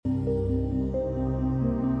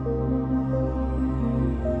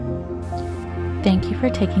Thank you for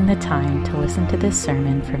taking the time to listen to this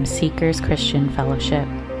sermon from Seekers Christian Fellowship.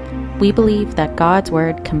 We believe that God's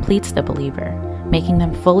Word completes the believer, making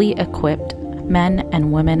them fully equipped men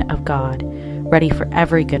and women of God, ready for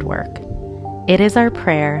every good work. It is our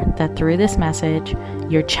prayer that through this message,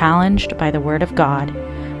 you're challenged by the Word of God,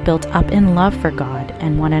 built up in love for God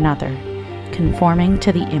and one another, conforming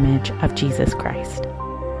to the image of Jesus Christ.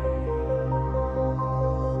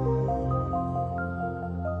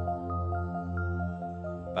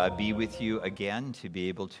 Be with you again to be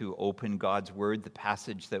able to open God's Word, the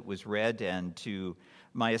passage that was read, and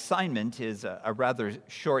my assignment is a rather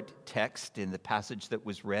short text in the passage that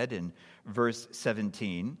was read in verse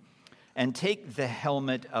 17, and take the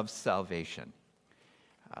helmet of salvation.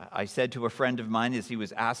 I said to a friend of mine as he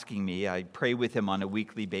was asking me, I pray with him on a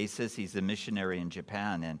weekly basis, he's a missionary in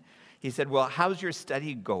Japan, and he said, well, how's your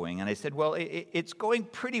study going? And I said, well, it's going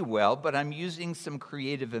pretty well, but I'm using some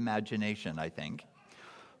creative imagination, I think.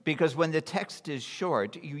 Because when the text is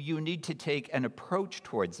short, you need to take an approach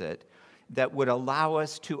towards it that would allow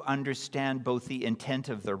us to understand both the intent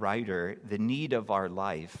of the writer, the need of our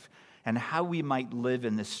life, and how we might live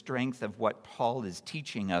in the strength of what Paul is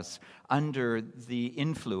teaching us under the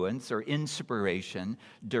influence or inspiration,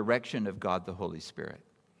 direction of God the Holy Spirit.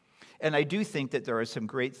 And I do think that there are some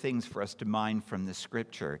great things for us to mine from the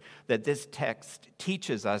Scripture that this text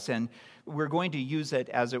teaches us, and we're going to use it,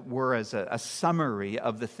 as it were, as a summary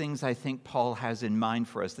of the things I think Paul has in mind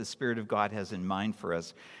for us, the Spirit of God has in mind for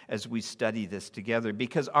us as we study this together,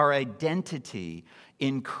 because our identity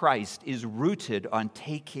in Christ is rooted on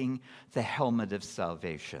taking the helmet of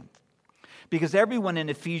salvation. Because everyone in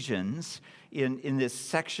Ephesians, in this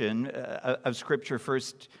section of Scripture,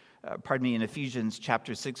 in Ephesians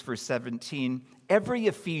chapter 6, verse 17, every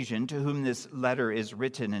Ephesian to whom this letter is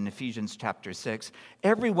written in Ephesians chapter 6,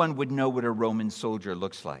 everyone would know what a Roman soldier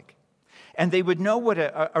looks like. And they would know what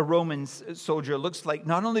a Roman soldier looks like,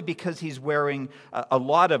 not only because he's wearing a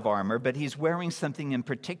lot of armor, but he's wearing something in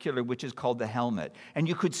particular, which is called the helmet. And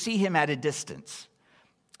you could see him at a distance.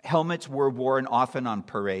 Helmets were worn often on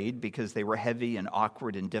parade because they were heavy and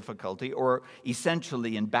awkward in difficulty, or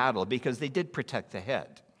essentially in battle because they did protect the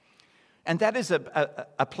head. And that is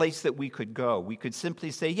a place that we could go. We could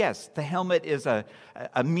simply say, yes, the helmet is a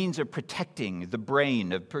means of protecting the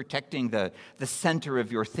brain, of protecting the center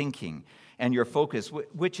of your thinking and your focus,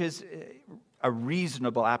 which is a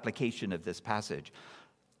reasonable application of this passage.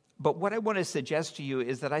 But what I want to suggest to you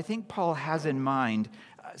is that I think Paul has in mind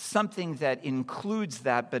something that includes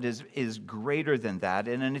that, but is greater than that.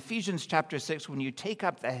 And in Ephesians chapter 6, when you take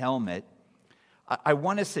up the helmet, I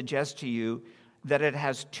want to suggest to you that it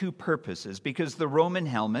has two purposes, because the Roman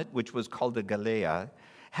helmet, which was called the Galea,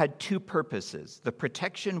 had two purposes. The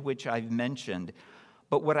protection, which I've mentioned,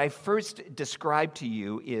 but what I first described to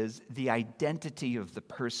you is the identity of the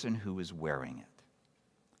person who is wearing it.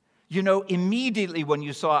 You know, immediately when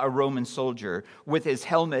you saw a Roman soldier with his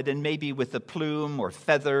helmet and maybe with a plume or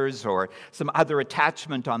feathers or some other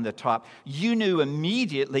attachment on the top, you knew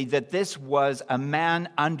immediately that this was a man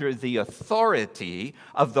under the authority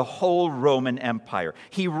of the whole Roman Empire.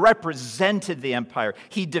 He represented the empire.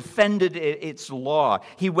 He defended its law.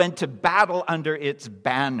 He went to battle under its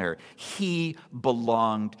banner. He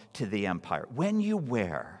belonged to the empire. When you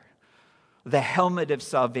wear the helmet of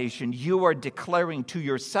salvation, you are declaring to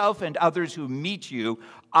yourself and others who meet you,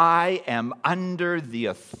 I am under the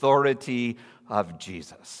authority of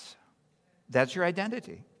Jesus. That's your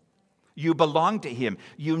identity. You belong to him.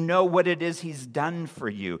 You know what it is he's done for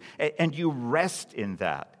you, and you rest in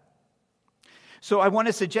that. So I want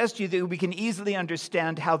to suggest to you that we can easily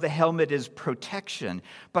understand how the helmet is protection,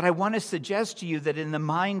 but I want to suggest to you that in the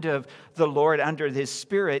mind of the Lord under his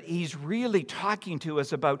Spirit, he's really talking to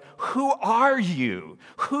us about who are you?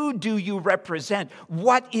 Who do you represent?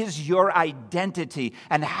 What is your identity?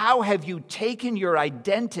 And how have you taken your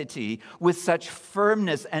identity with such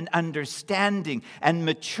firmness and understanding and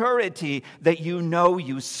maturity that you know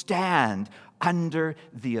you stand under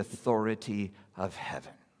the authority of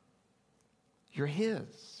heaven? You're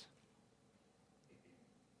his.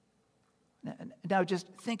 Now just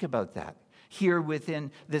think about that. Here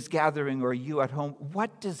within this gathering or you at home,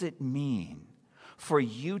 what does it mean for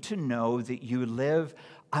you to know that you live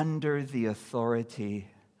under the authority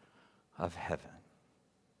of heaven?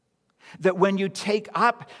 That when you take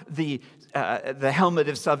up the helmet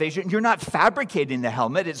of salvation, you're not fabricating the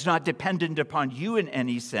helmet. It's not dependent upon you in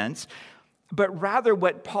any sense. but rather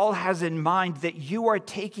what Paul has in mind, that you are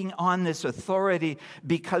taking on this authority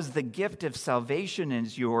because the gift of salvation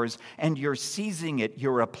is yours, and you're seizing it,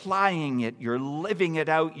 you're applying it, you're living it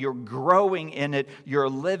out, you're growing in it, you're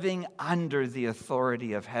living under the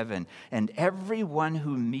authority of heaven. And everyone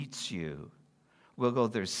who meets you will go,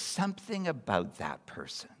 there's something about that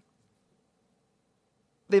person.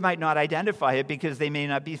 They might not identify it because they may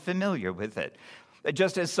not be familiar with it.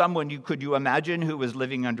 Just as someone, could you imagine, who was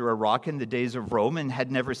living under a rock in the days of Rome and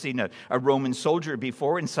had never seen a Roman soldier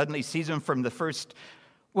before and suddenly sees him from the first,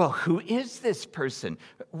 well, who is this person?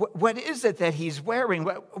 What is it that he's wearing?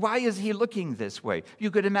 Why is he looking this way?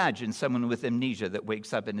 You could imagine someone with amnesia that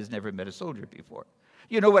wakes up and has never met a soldier before.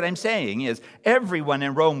 You know what I'm saying is everyone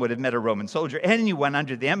in Rome would have met a Roman soldier. Anyone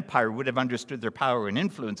under the empire would have understood their power and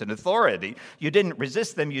influence and authority. You didn't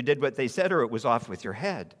resist them. You did what they said, or it was off with your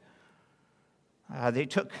head. They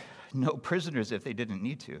took no prisoners if they didn't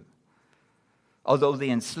need to. Although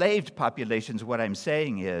the enslaved populations, what I'm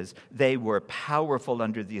saying is, they were powerful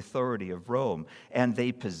under the authority of Rome, and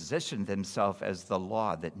they positioned themselves as the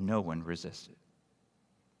law that no one resisted.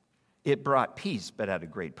 It brought peace, but at a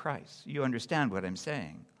great price. You understand what I'm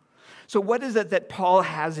saying? So what is it that Paul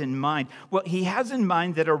has in mind? Well, he has in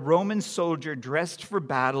mind that a Roman soldier dressed for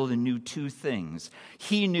battle knew two things.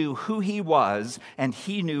 He knew who he was, and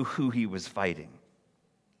he knew who he was fighting.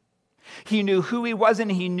 He knew who he was,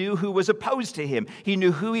 and he knew who was opposed to him. He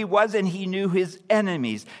knew who he was, and he knew his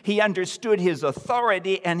enemies. He understood his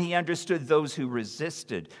authority, and he understood those who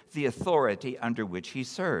resisted the authority under which he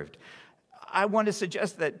served. I want to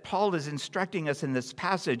suggest that Paul is instructing us in this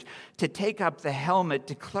passage to take up the helmet,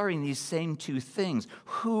 declaring these same two things.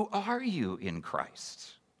 Who are you in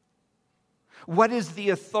Christ? What is the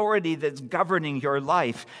authority that's governing your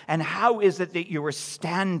life? And how is it that you are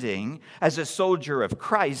standing as a soldier of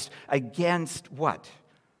Christ against what?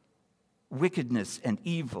 Wickedness and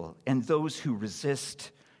evil and those who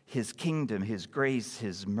resist his kingdom, his grace,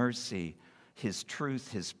 his mercy, his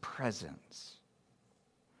truth, his presence.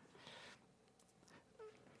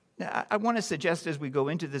 Now, I want to suggest as we go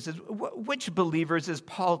into this, which believers is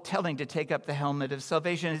Paul telling to take up the helmet of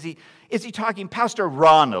salvation? Is he talking, Pastor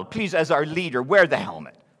Ronald, please, as our leader, wear the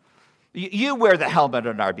helmet. You wear the helmet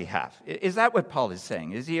on our behalf. Is that what Paul is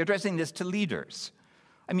saying? Is he addressing this to leaders?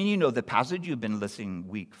 I mean, you know the passage. You've been listening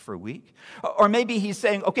week for week. Or maybe he's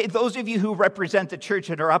saying, okay, those of you who represent the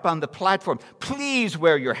church and are up on the platform, please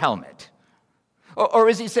wear your helmet. Or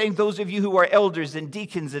is he saying, those of you who are elders and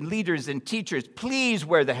deacons and leaders and teachers, please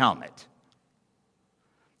wear the helmet?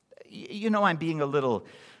 You know, I'm being a little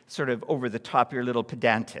sort of over the top here, a little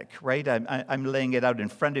pedantic, right? I'm laying it out in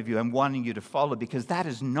front of you. I'm wanting you to follow, because that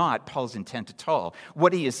is not Paul's intent at all.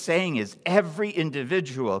 What he is saying is every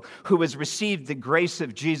individual who has received the grace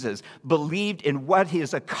of Jesus, believed in what he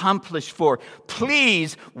has accomplished for,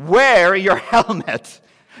 please wear your helmet.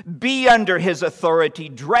 Be under his authority,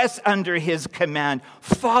 dress under his command,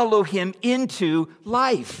 follow him into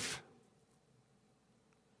life.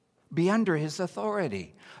 Be under his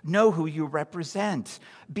authority. Know who you represent.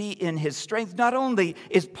 Be in his strength. Not only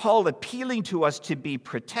is Paul appealing to us to be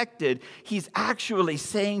protected, he's actually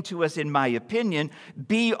saying to us, in my opinion,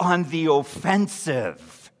 be on the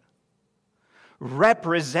offensive.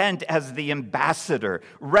 Represent as the ambassador,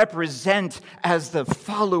 represent as the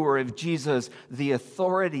follower of Jesus, the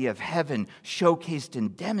authority of heaven showcased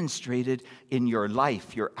and demonstrated in your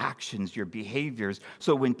life, your actions, your behaviors.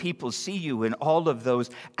 So when people see you in all of those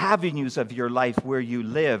avenues of your life where you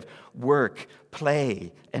live, work,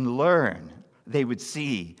 play, and learn, they would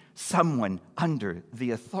see someone under the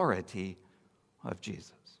authority of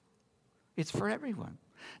Jesus. It's for everyone.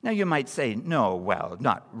 Now, you might say, no, well,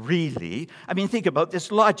 not really. I mean, think about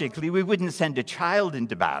this logically. We wouldn't send a child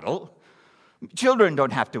into battle. Children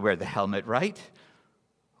don't have to wear the helmet, right?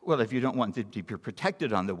 Well, if you don't want them to be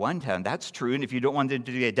protected on the one hand, that's true. And if you don't want them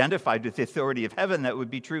to be identified with the authority of heaven, that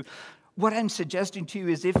would be true. What I'm suggesting to you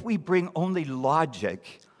is if we bring only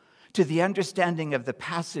logic to the understanding of the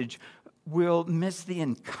passage, we'll miss the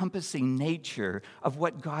encompassing nature of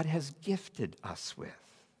what God has gifted us with.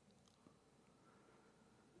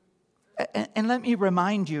 And let me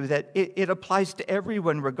remind you that it applies to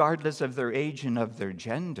everyone regardless of their age and of their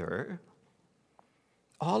gender.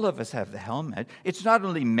 All of us have the helmet. It's not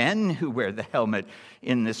only men who wear the helmet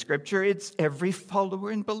in the scripture, it's every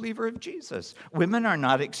follower and believer of Jesus. Women are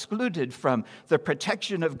not excluded from the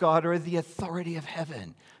protection of God or the authority of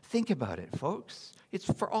heaven. Think about it, folks. It's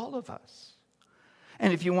for all of us.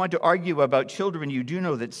 And if you want to argue about children, you do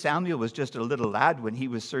know that Samuel was just a little lad when he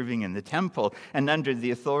was serving in the temple, and under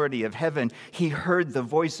the authority of heaven, he heard the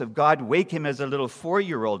voice of God wake him as a little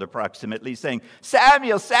 4-year-old approximately, saying,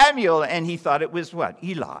 "Samuel, Samuel," and he thought it was what?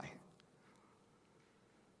 Eli.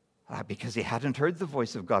 Because he hadn't heard the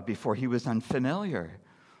voice of God before, he was unfamiliar.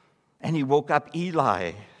 And he woke up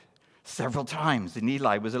Eli several times, and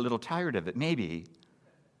Eli was a little tired of it, maybe.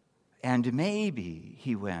 And maybe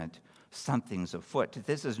he went, "Something's afoot.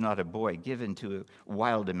 This is not a boy given to a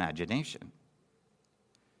wild imagination."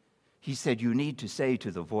 He said, "You need to say to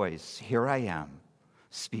the voice, 'Here I am,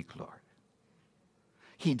 speak, Lord.'"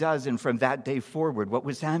 He does, and from that day forward, what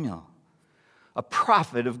was Samuel? A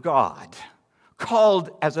prophet of God, called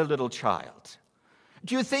as a little child.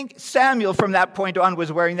 Do you think Samuel from that point on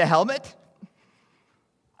was wearing the helmet?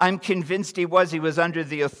 I'm convinced he was. He was under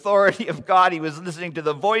the authority of God. He was listening to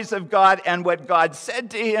the voice of God, and what God said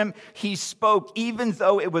to him, he spoke, even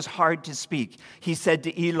though it was hard to speak. He said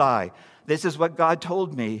to Eli, "This is what God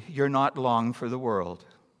told me. You're not long for the world.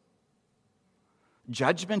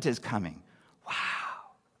 Judgment is coming."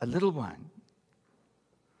 Wow, a little one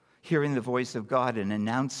hearing the voice of God and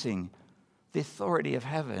announcing the authority of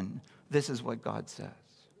heaven. This is what God says.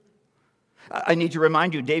 I need to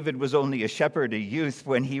remind you, David was only a shepherd, a youth,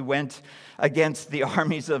 when he went against the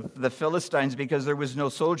armies of the Philistines because there was no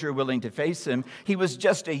soldier willing to face him. He was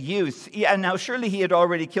just a youth. Yeah, now surely he had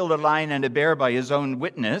already killed a lion and a bear by his own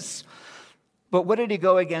witness. But what did he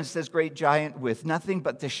go against this great giant with? Nothing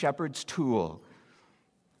but the shepherd's tool.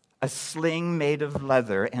 A sling made of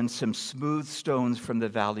leather and some smooth stones from the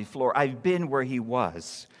valley floor. I've been where he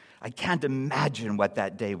was. I can't imagine what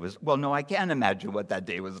that day was. Well, no, I can imagine what that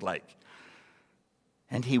day was like.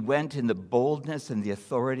 And he went in the boldness and the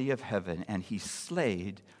authority of heaven, and he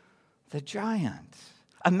slayed the giant.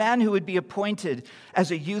 A man who would be appointed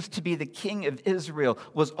as a youth to be the king of Israel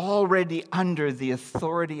was already under the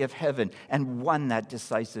authority of heaven and won that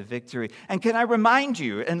decisive victory. And can I remind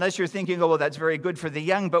you, unless you're thinking, "Oh, well, that's very good for the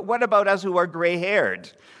young," but what about us who are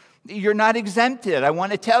gray-haired? You're not exempted. I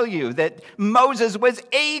want to tell you that Moses was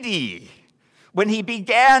 80 when he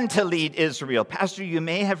began to lead Israel. Pastor, you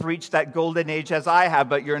may have reached that golden age as I have,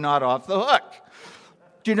 but you're not off the hook.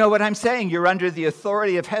 Do you know what I'm saying? You're under the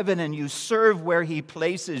authority of heaven and you serve where he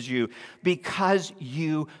places you because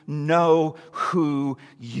you know who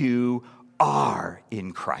you are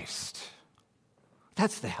in Christ.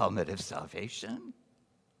 That's the helmet of salvation.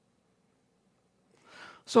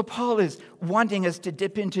 So Paul is wanting us to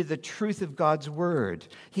dip into the truth of God's word.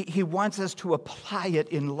 He wants us to apply it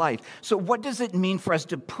in life. So what does it mean for us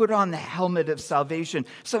to put on the helmet of salvation?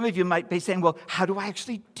 Some of you might be saying, "Well, how do I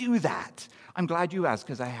actually do that?" I'm glad you asked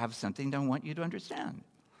because I have something that I want you to understand.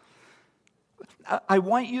 I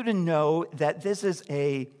want you to know that this is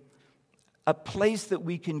a place that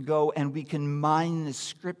we can go and we can mine the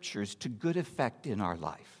scriptures to good effect in our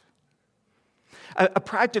life. A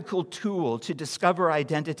practical tool to discover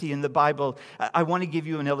identity in the Bible. I want to give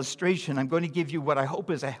you an illustration. I'm going to give you what I hope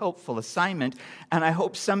is a helpful assignment. And I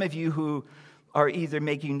hope some of you who are either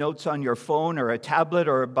making notes on your phone or a tablet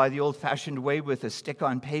or by the old-fashioned way with a stick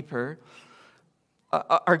on paper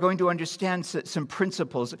are going to understand some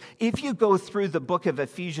principles. If you go through the book of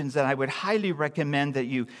Ephesians, then I would highly recommend that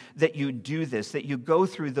you do this, that you go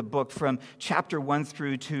through the book from chapter 1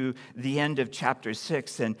 through to the end of chapter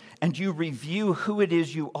 6, and you review who it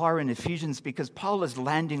is you are in Ephesians, because Paul is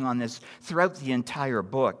landing on this throughout the entire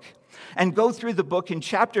book. And go through the book and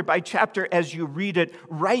chapter by chapter as you read it,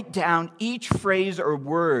 write down each phrase or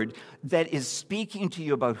word that is speaking to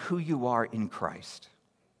you about who you are in Christ.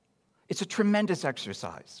 It's a tremendous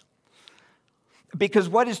exercise. Because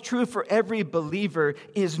what is true for every believer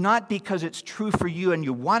is not because it's true for you and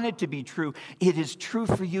you want it to be true. It is true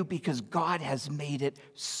for you because God has made it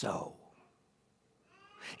so.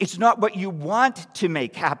 It's not what you want to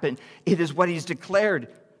make happen. It is what he's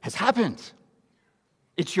declared has happened.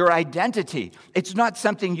 It's your identity. It's not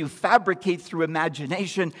something you fabricate through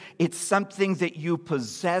imagination. It's something that you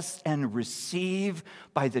possess and receive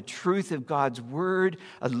by the truth of God's word,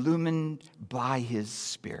 illumined by his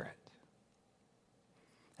Spirit.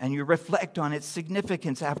 And you reflect on its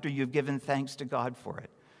significance after you've given thanks to God for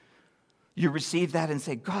it. You receive that and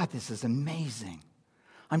say, "God, this is amazing.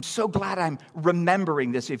 I'm so glad I'm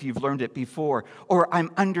remembering this if you've learned it before, or I'm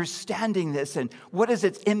understanding this, and what is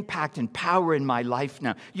its impact and power in my life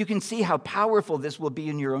now?" You can see how powerful this will be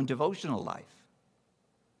in your own devotional life.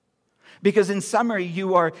 Because in summary,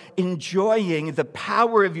 you are enjoying the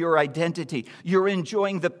power of your identity. You're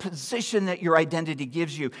enjoying the position that your identity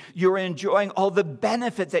gives you. You're enjoying all the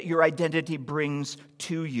benefit that your identity brings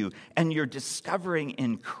to you. And you're discovering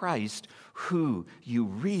in Christ who you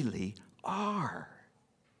really are.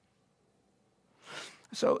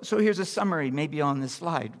 So here's a summary, maybe on this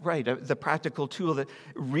slide, right? The practical tool that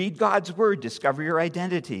read God's word, discover your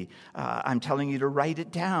identity. I'm telling you to write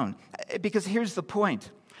it down. Because here's the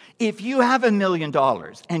point. If you have $1 million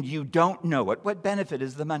and you don't know it, what benefit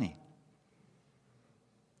is the money?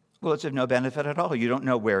 Well, it's of no benefit at all. You don't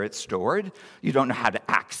know where it's stored. You don't know how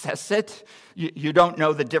to access it. You don't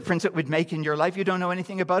know the difference it would make in your life. You don't know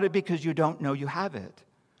anything about it because you don't know you have it.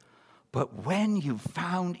 But when you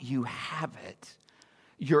found you have it,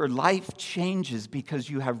 your life changes because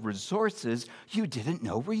you have resources you didn't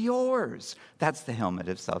know were yours. That's the helmet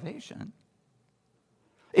of salvation.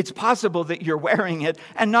 It's possible that you're wearing it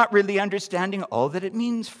and not really understanding all that it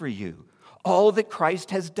means for you, all that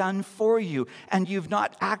Christ has done for you, and you've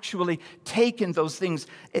not actually taken those things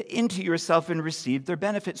into yourself and received their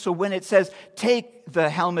benefit. So when it says, take the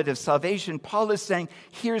helmet of salvation, Paul is saying,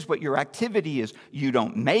 here's what your activity is. You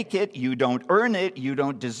don't make it, you don't earn it, you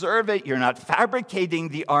don't deserve it, you're not fabricating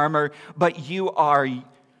the armor, but you are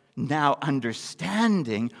now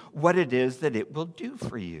understanding what it is that it will do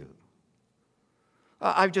for you.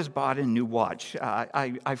 I've just bought a new watch.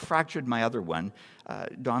 I fractured my other one.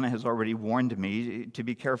 Donna has already warned me to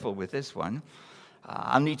be careful with this one.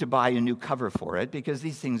 I'll need to buy a new cover for it because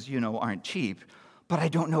these things, aren't cheap. But I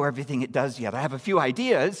don't know everything it does yet. I have a few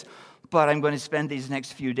ideas, but I'm going to spend these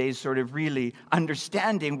next few days sort of really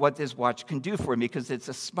understanding what this watch can do for me because it's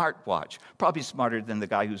a smart watch, probably smarter than the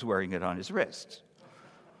guy who's wearing it on his wrist.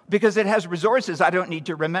 Because it has resources I don't need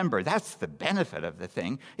to remember. That's the benefit of the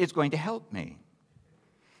thing. It's going to help me.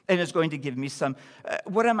 And it's going to give me some,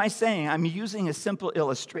 what am I saying? I'm using a simple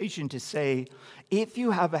illustration to say, if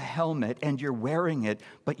you have a helmet and you're wearing it,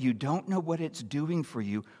 but you don't know what it's doing for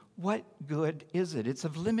you, what good is it? It's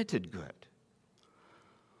of limited good.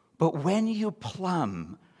 But when you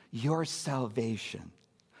plumb your salvation,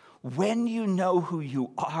 when you know who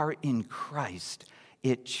you are in Christ,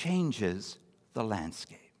 it changes the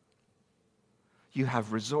landscape. You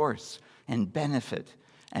have resource and benefit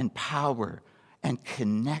and power and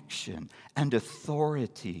connection and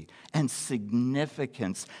authority and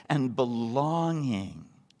significance and belonging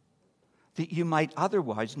that you might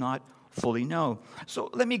otherwise not fully know. So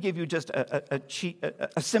let me give you just a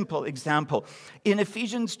simple example. In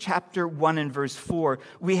Ephesians chapter 1 and verse 4,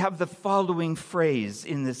 we have the following phrase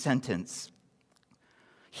in the sentence.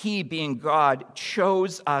 He, being God,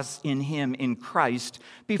 chose us in him, in Christ,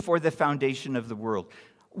 before the foundation of the world.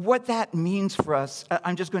 What that means for us,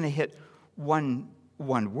 I'm just going to hit one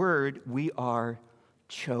word. We are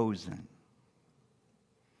chosen.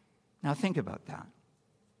 Now think about that.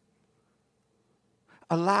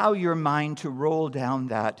 Allow your mind to roll down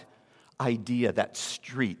that idea, that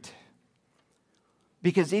street.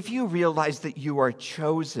 Because if you realize that you are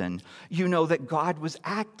chosen, you know that God was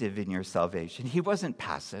active in your salvation. He wasn't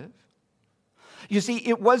passive. You see,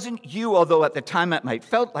 it wasn't you, although at the time it might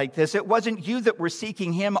felt like this, it wasn't you that were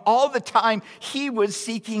seeking him. All the time, he was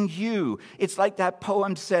seeking you. It's like that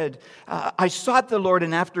poem said, I sought the Lord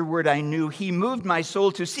and afterward I knew he moved my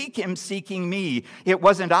soul to seek him, seeking me. It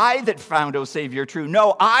wasn't I that found, O Savior, true.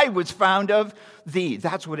 No, I was found of thee.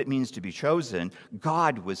 That's what it means to be chosen.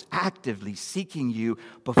 God was actively seeking you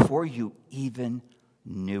before you even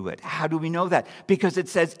knew it. How do we know that? Because it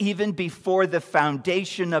says, even before the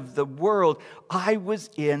foundation of the world, I was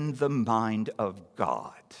in the mind of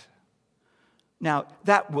God. Now,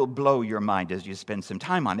 that will blow your mind as you spend some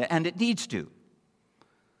time on it, and it needs to.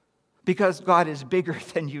 Because God is bigger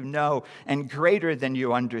than you know, and greater than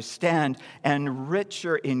you understand, and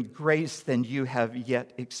richer in grace than you have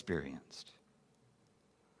yet experienced.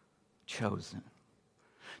 Chosen.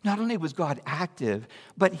 Not only was God active,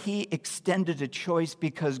 but he extended a choice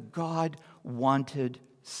because God wanted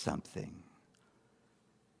something.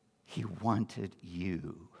 He wanted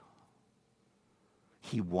you.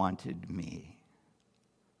 He wanted me.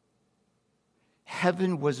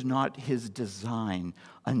 Heaven was not his design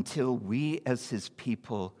until we as his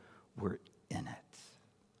people were in it.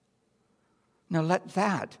 Now let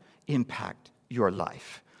that impact your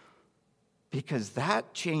life. Because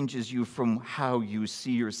that changes you from how you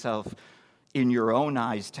see yourself in your own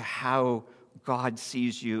eyes to how God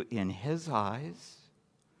sees you in his eyes.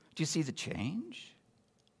 Do you see the change?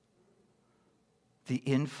 The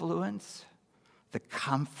influence, the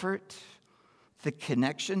comfort, the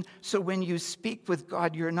connection. So when you speak with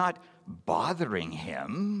God, you're not bothering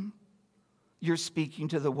him. You're speaking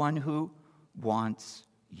to the one who wants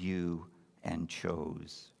you and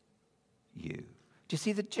chose you. Do you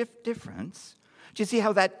see the difference? Do you see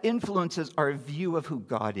how that influences our view of who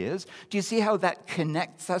God is? Do you see how that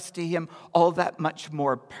connects us to him all that much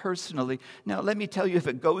more personally? Now, let me tell you, if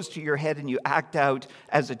it goes to your head and you act out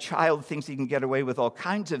as a child, thinks he can get away with all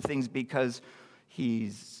kinds of things because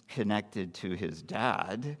he's connected to his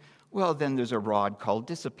dad, well, then there's a rod called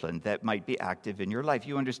discipline that might be active in your life.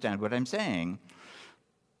 You understand what I'm saying?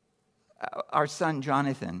 Our son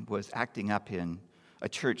Jonathan was acting up in a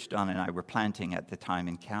church Don and I were planting at the time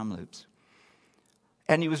in Kamloops.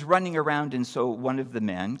 And he was running around, and so one of the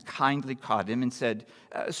men kindly caught him and said,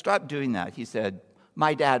 stop doing that. He said,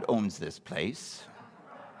 my dad owns this place.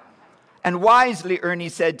 And wisely, Ernie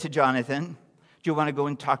said to Jonathan, do you want to go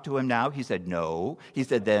and talk to him now? He said, no. He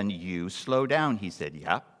said, then you slow down. He said,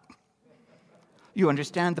 yep. You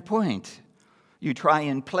understand the point. You try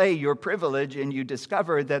and play your privilege, and you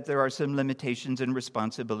discover that there are some limitations and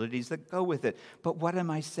responsibilities that go with it. But what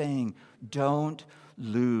am I saying? Don't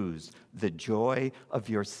lose the joy of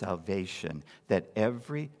your salvation, that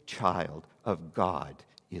every child of God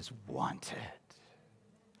is wanted,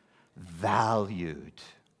 valued.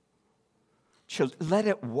 Let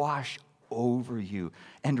it wash over you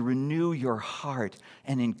and renew your heart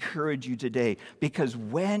and encourage you today, because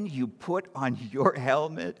when you put on your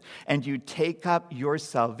helmet and you take up your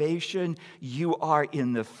salvation, you are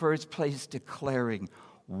in the first place declaring,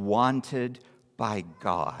 wanted by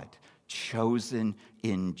God, chosen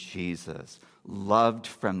in Jesus, loved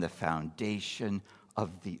from the foundation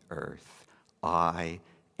of the earth. I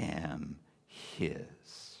am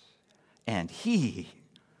his, and he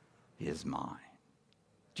is mine.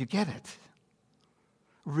 Do you get it?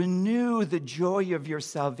 Renew the joy of your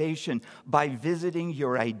salvation by visiting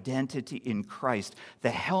your identity in Christ.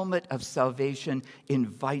 The helmet of salvation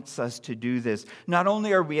invites us to do this. Not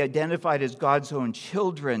only are we identified as God's own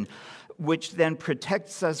children, which then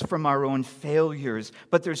protects us from our own failures,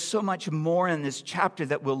 but there's so much more in this chapter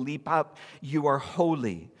that will leap up. You are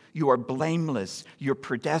holy. You are blameless. You're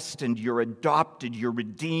predestined. You're adopted. You're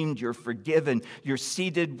redeemed. You're forgiven. You're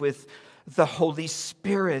seated with the Holy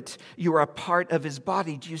Spirit. You are a part of his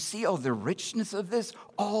body. Do you see all the richness of this?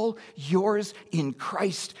 All yours in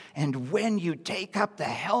Christ. And when you take up the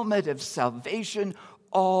helmet of salvation,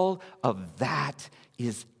 all of that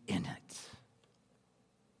is in it.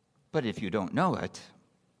 But if you don't know it,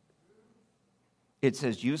 it's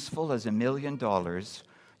as useful as $1 million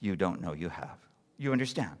you don't know you have. You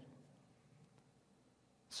understand?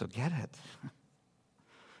 So get it.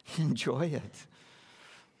 Enjoy it.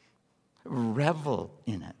 Revel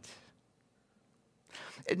in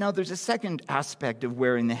it. Now, there's a second aspect of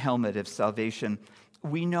wearing the helmet of salvation.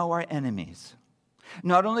 We know our enemies.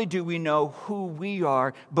 Not only do we know who we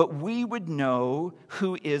are, but we would know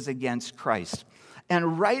who is against Christ.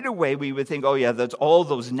 And right away we would think, oh yeah, that's all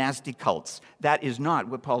those nasty cults. That is not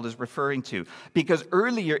what Paul is referring to. Because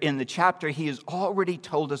earlier in the chapter, he has already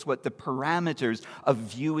told us what the parameters of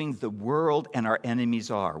viewing the world and our enemies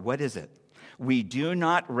are. What is it? We do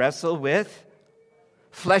not wrestle with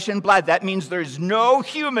flesh and blood. That means there's no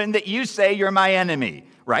human that you say you're my enemy,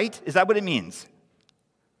 right? Is that what it means?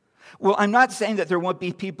 Well, I'm not saying that there won't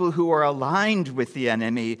be people who are aligned with the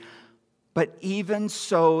enemy, but even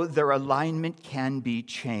so, their alignment can be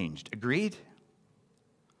changed. Agreed?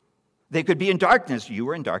 They could be in darkness. You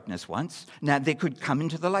were in darkness once. Now they could come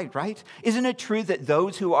into the light, right? Isn't it true that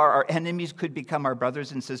those who are our enemies could become our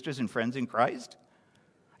brothers and sisters and friends in Christ?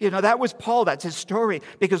 You know, that was Paul. That's his story.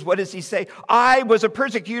 Because what does he say? I was a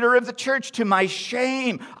persecutor of the church to my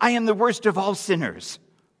shame. I am the worst of all sinners.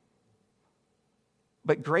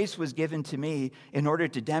 But grace was given to me in order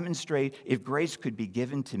to demonstrate if grace could be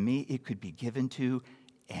given to me, it could be given to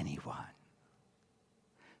anyone.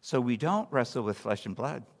 So we don't wrestle with flesh and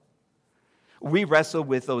blood. We wrestle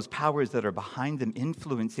with those powers that are behind them,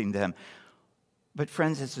 influencing them. But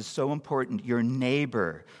friends, this is so important. Your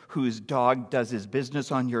neighbor whose dog does his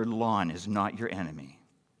business on your lawn is not your enemy.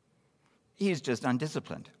 He's just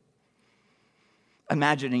undisciplined.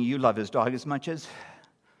 Imagining you love his dog as much as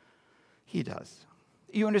he does.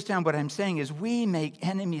 You understand what I'm saying is we make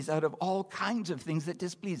enemies out of all kinds of things that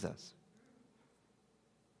displease us.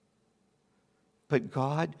 But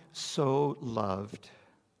God so loved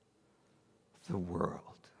the world.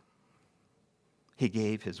 He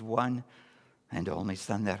gave his one and only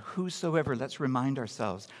Son, that whosoever, let's remind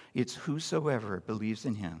ourselves, it's whosoever believes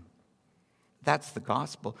in him. That's the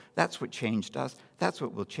gospel. That's what changed us. That's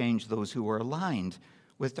what will change those who are aligned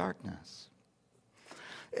with darkness.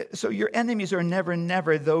 So your enemies are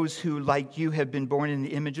never those who, like you, have been born in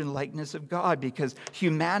the image and likeness of God, because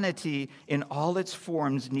humanity in all its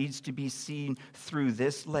forms needs to be seen through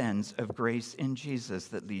this lens of grace in Jesus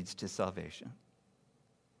that leads to salvation.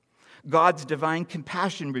 God's divine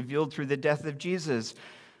compassion revealed through the death of Jesus,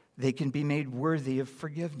 they can be made worthy of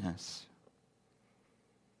forgiveness.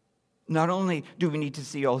 Not only do we need to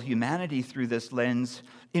see all humanity through this lens,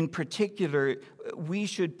 in particular, we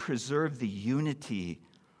should preserve the unity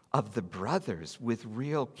of the brothers with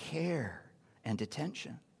real care and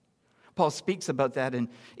attention. Paul speaks about that in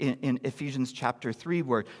Ephesians chapter 3,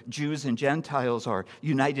 where Jews and Gentiles are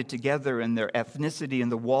united together and their ethnicity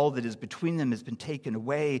and the wall that is between them has been taken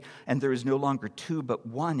away, and there is no longer two but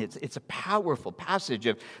one. It's a powerful passage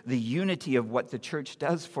of the unity of what the church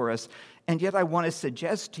does for us. And yet I want to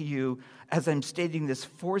suggest to you, as I'm stating this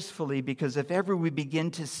forcefully, because if ever we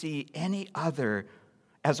begin to see any other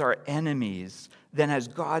as our enemies, then as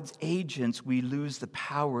God's agents, we lose the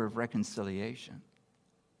power of reconciliation.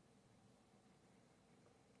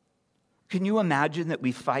 Can you imagine that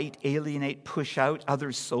we fight, alienate, push out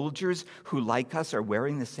other soldiers who, like us, are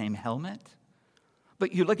wearing the same helmet?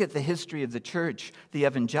 But you look at the history of the church, the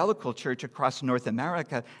evangelical church across North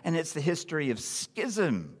America, and it's the history of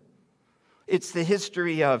schism. It's the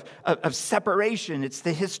history of separation. It's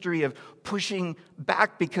the history of pushing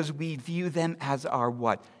back because we view them as our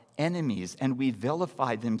what? Enemies, and we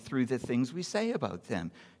vilify them through the things we say about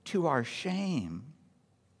them, to our shame.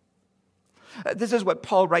 This is what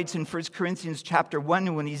Paul writes in 1 Corinthians chapter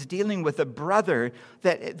 1 when he's dealing with a brother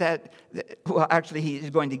well, actually he's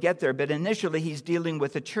going to get there, but initially he's dealing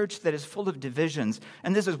with a church that is full of divisions.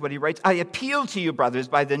 And this is what he writes: I appeal to you, brothers,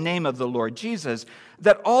 by the name of the Lord Jesus,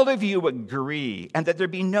 that all of you agree and that there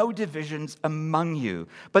be no divisions among you,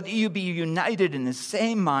 but that you be united in the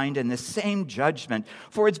same mind and the same judgment.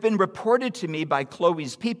 For it's been reported to me by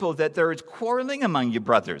Chloe's people that there is quarreling among you,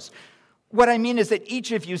 brothers. What I mean is that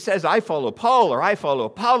each of you says, I follow Paul, or I follow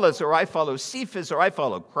Apollos, or I follow Cephas, or I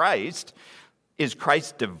follow Christ. Is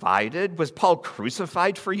Christ divided? Was Paul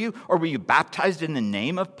crucified for you? Or were you baptized in the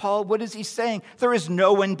name of Paul? What is he saying? There is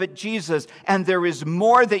no one but Jesus, and there is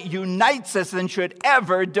more that unites us than should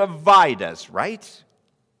ever divide us, right?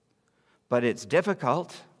 But it's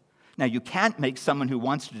difficult. Now, you can't make someone who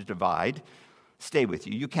wants to divide stay with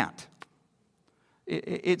you. You can't.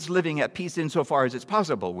 It's living at peace insofar as it's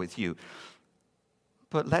possible with you.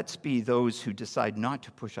 But let's be those who decide not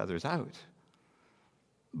to push others out,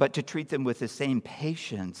 but to treat them with the same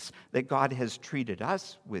patience that God has treated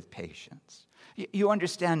us with patience. You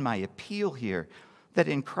understand my appeal here, that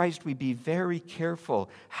in Christ we be very careful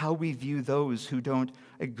how we view those who don't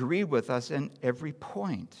agree with us in every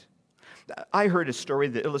point. I heard a story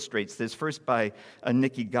that illustrates this, first by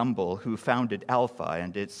Nicky Gumbel, who founded Alpha,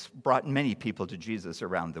 and it's brought many people to Jesus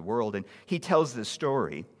around the world. And he tells this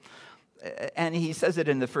story, and he says it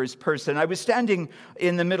in the first person. I was standing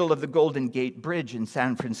in the middle of the Golden Gate Bridge in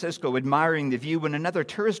San Francisco, admiring the view, when another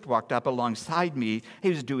tourist walked up alongside me. He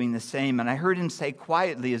was doing the same, and I heard him say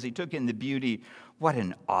quietly as he took in the beauty, "What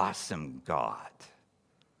an awesome God."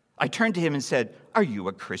 I turned to him and said, "Are you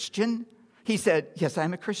a Christian?" He said, "Yes,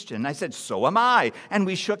 I'm a Christian." I said, "So am I." And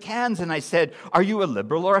we shook hands, and I said, "Are you a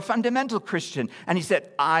liberal or a fundamental Christian?" And he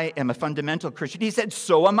said, "I am a fundamental Christian." He said,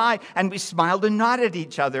 "So am I." And we smiled and nodded at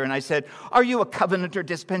each other, and I said, "Are you a covenant or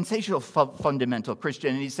dispensational fundamental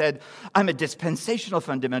Christian?" And he said, "I'm a dispensational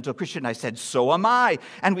fundamental Christian." I said, "So am I."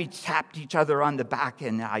 And we tapped each other on the back,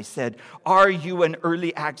 and I said, "Are you an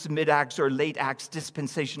early Acts, mid-Acts, or late Acts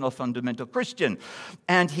dispensational fundamental Christian?"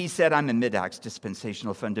 And he said, "I'm a mid-Acts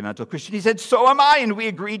dispensational fundamental Christian." He said, "So am I." And we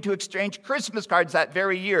agreed to exchange Christmas cards that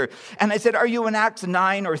very year. And I said, "Are you an Acts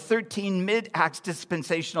 9 or 13 mid-Acts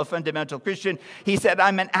dispensational fundamental Christian?" He said,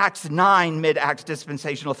 "I'm an Acts 9 mid-Acts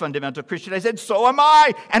dispensational fundamental Christian." I said, "So am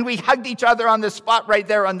I." And we hugged each other on the spot right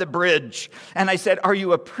there on the bridge. And I said, "Are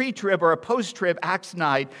you a pre-trib or a post-trib Acts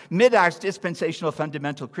 9 mid-Acts dispensational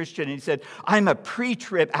fundamental Christian?" And he said, "I'm a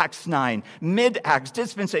pre-trib Acts 9 mid-Acts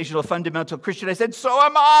dispensational fundamental Christian." I said, "So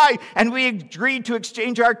am I." And we agreed to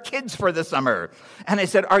exchange our kids for the summer. And I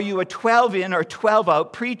said, "Are you a 12 in or 12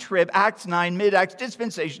 out pre-trib Acts 9 mid-Acts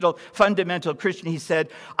dispensational fundamental Christian?" He said,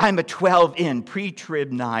 "I'm a 12 in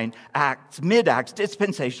pre-trib 9 Acts mid-Acts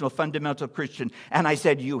dispensational fundamental Christian." And I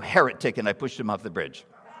said, "You heretic," and I pushed him off the bridge.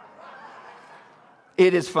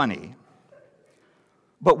 It is funny.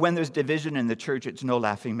 But when there's division in the church, it's no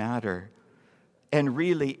laughing matter. And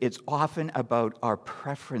really, it's often about our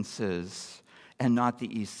preferences and not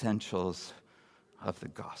the essentials of the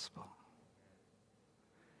gospel.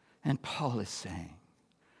 And Paul is saying,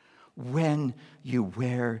 when you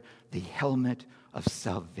wear the helmet of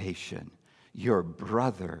salvation, Your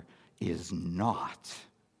brother is not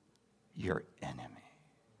your enemy.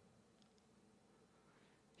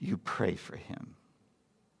 You pray for him.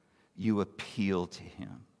 You appeal to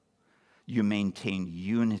him. You maintain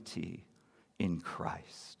unity in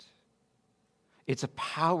Christ. It's a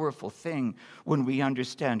powerful thing when we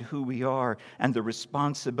understand who we are and the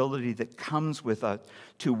responsibility that comes with us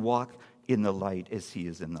to walk in the light as he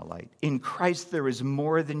is in the light. In Christ, there is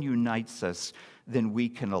more than unites us than we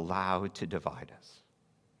can allow to divide us.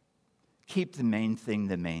 Keep the main thing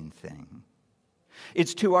the main thing.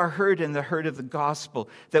 It's to our hurt and the hurt of the gospel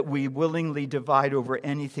that we willingly divide over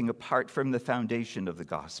anything apart from the foundation of the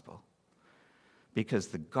gospel. Because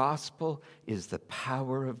the gospel is the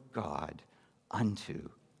power of God unto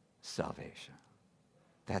salvation.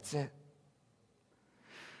 That's it.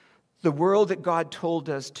 The world that God told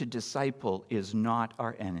us to disciple is not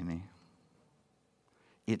our enemy.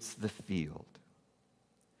 It's the field.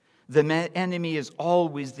 The enemy is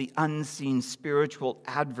always the unseen spiritual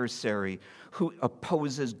adversary who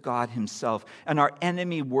opposes God himself. And our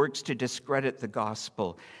enemy works to discredit the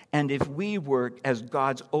gospel. And if we work as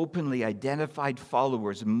God's openly identified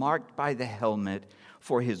followers, marked by the helmet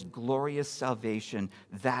for his glorious salvation,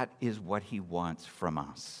 that is what he wants from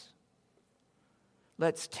us.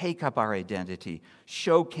 Let's take up our identity,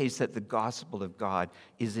 showcase that the gospel of God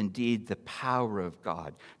is indeed the power of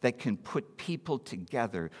God that can put people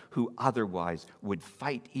together who otherwise would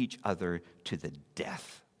fight each other to the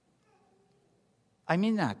death. I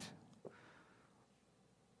mean that.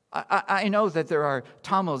 I know that there are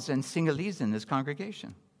Tamils and Sinhalese in this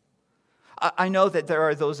congregation. I know that there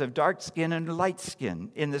are those of dark skin and light skin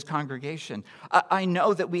in this congregation. I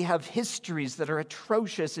know that we have histories that are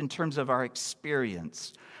atrocious in terms of our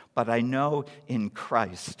experience. But I know in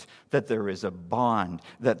Christ that there is a bond,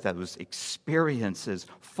 that those experiences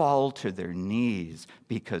fall to their knees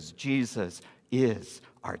because Jesus is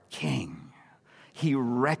our King. He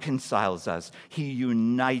reconciles us, he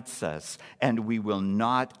unites us, and we will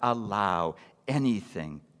not allow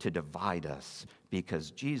anything to divide us because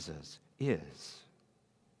Jesus is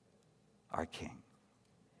our King.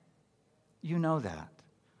 You know that.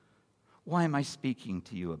 Why am I speaking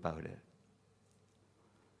to you about it?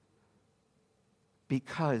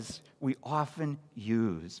 Because we often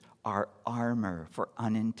use our armor for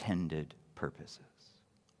unintended purposes.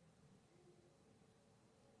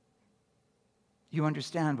 You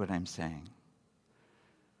understand what I'm saying?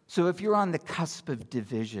 So if you're on the cusp of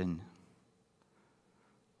division,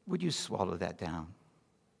 would you swallow that down?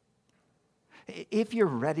 If you're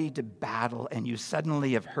ready to battle and you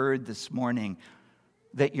suddenly have heard this morning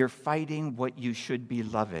that you're fighting what you should be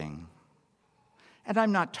loving, and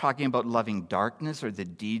I'm not talking about loving darkness or the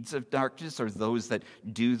deeds of darkness or those that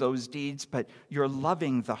do those deeds, but you're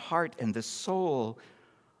loving the heart and the soul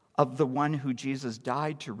of the one who Jesus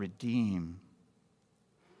died to redeem.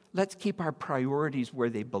 Let's keep our priorities where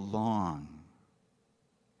they belong.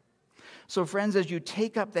 So, friends, as you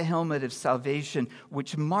take up the helmet of salvation,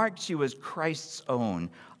 which marks you as Christ's own,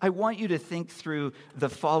 I want you to think through the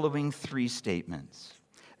following 3 statements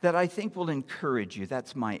that I think will encourage you.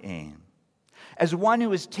 That's my aim. As one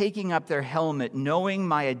who is taking up their helmet, knowing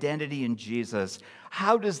my identity in Jesus,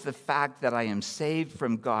 how does the fact that I am saved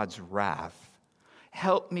from God's wrath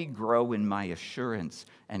help me grow in my assurance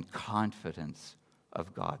and confidence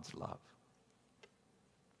of God's love?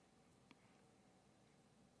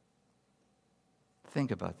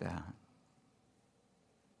 Think about that.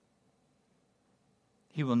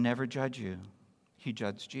 He will never judge you. He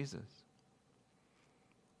judged Jesus.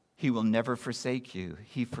 He will never forsake you.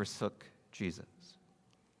 He forsook Jesus.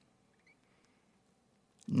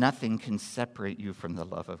 Nothing can separate you from the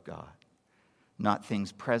love of God. Not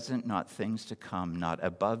things present, not things to come, not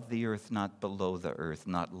above the earth, not below the earth,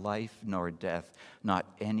 not life nor death, not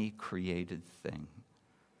any created thing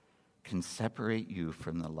can separate you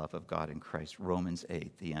from the love of God in Christ. Romans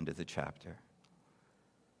 8, the end of the chapter.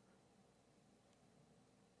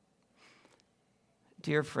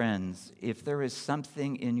 Dear friends, if there is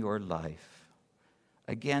something in your life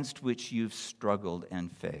against which you've struggled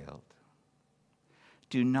and failed,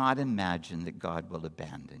 do not imagine that God will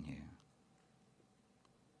abandon you.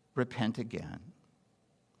 Repent again.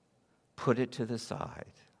 Put it to the side.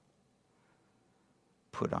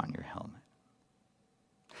 Put on your helmet.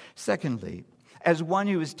 Secondly, as one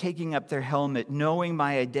who is taking up their helmet, knowing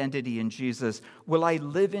my identity in Jesus, will I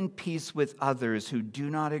live in peace with others who do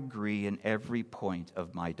not agree in every point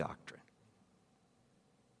of my doctrine?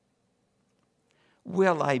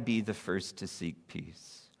 Will I be the first to seek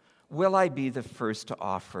peace? Will I be the first to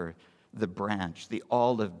offer the branch, the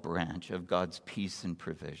olive branch of God's peace and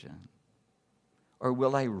provision? or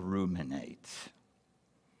will I ruminate?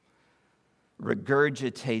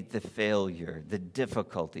 Regurgitate the failure, the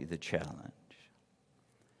difficulty, the challenge.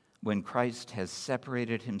 When Christ has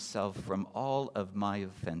separated himself from all of my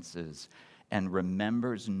offenses and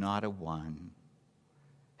remembers not a one,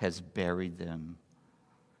 has buried them,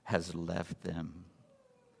 has left them,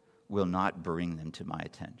 will not bring them to my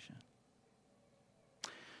attention.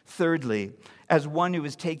 Thirdly, as one who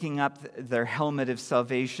is taking up their helmet of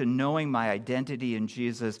salvation, knowing my identity in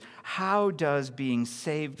Jesus, how does being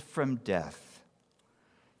saved from death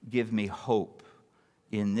give me hope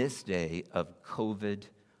in this day of COVID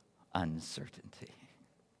uncertainty?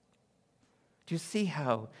 Do you see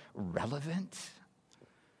how relevant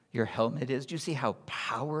your helmet is? Do you see how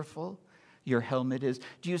powerful your helmet is?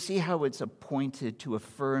 Do you see how it's appointed to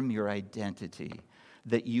affirm your identity,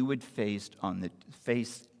 that you would feast on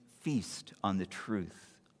the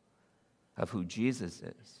truth of who Jesus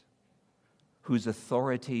is, whose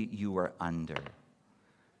authority you are under,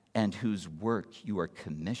 and whose work you are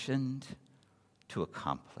commissioned to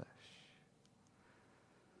accomplish?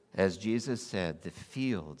 As Jesus said, the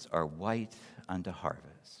fields are white unto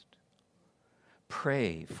harvest.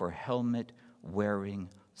 Pray for helmet-wearing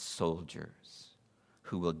soldiers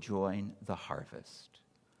who will join the harvest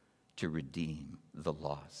to redeem the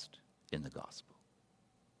lost in the gospel.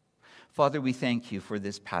 Father, we thank you for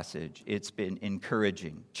this passage. It's been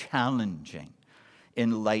encouraging, challenging,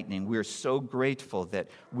 enlightening. We're so grateful that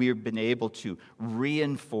we've been able to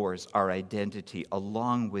reinforce our identity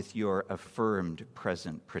along with your affirmed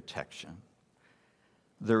present protection.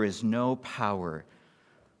 There is no power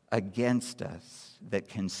against us that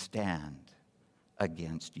can stand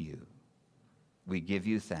against you. We give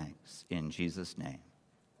you thanks in Jesus' name.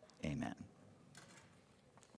 Amen.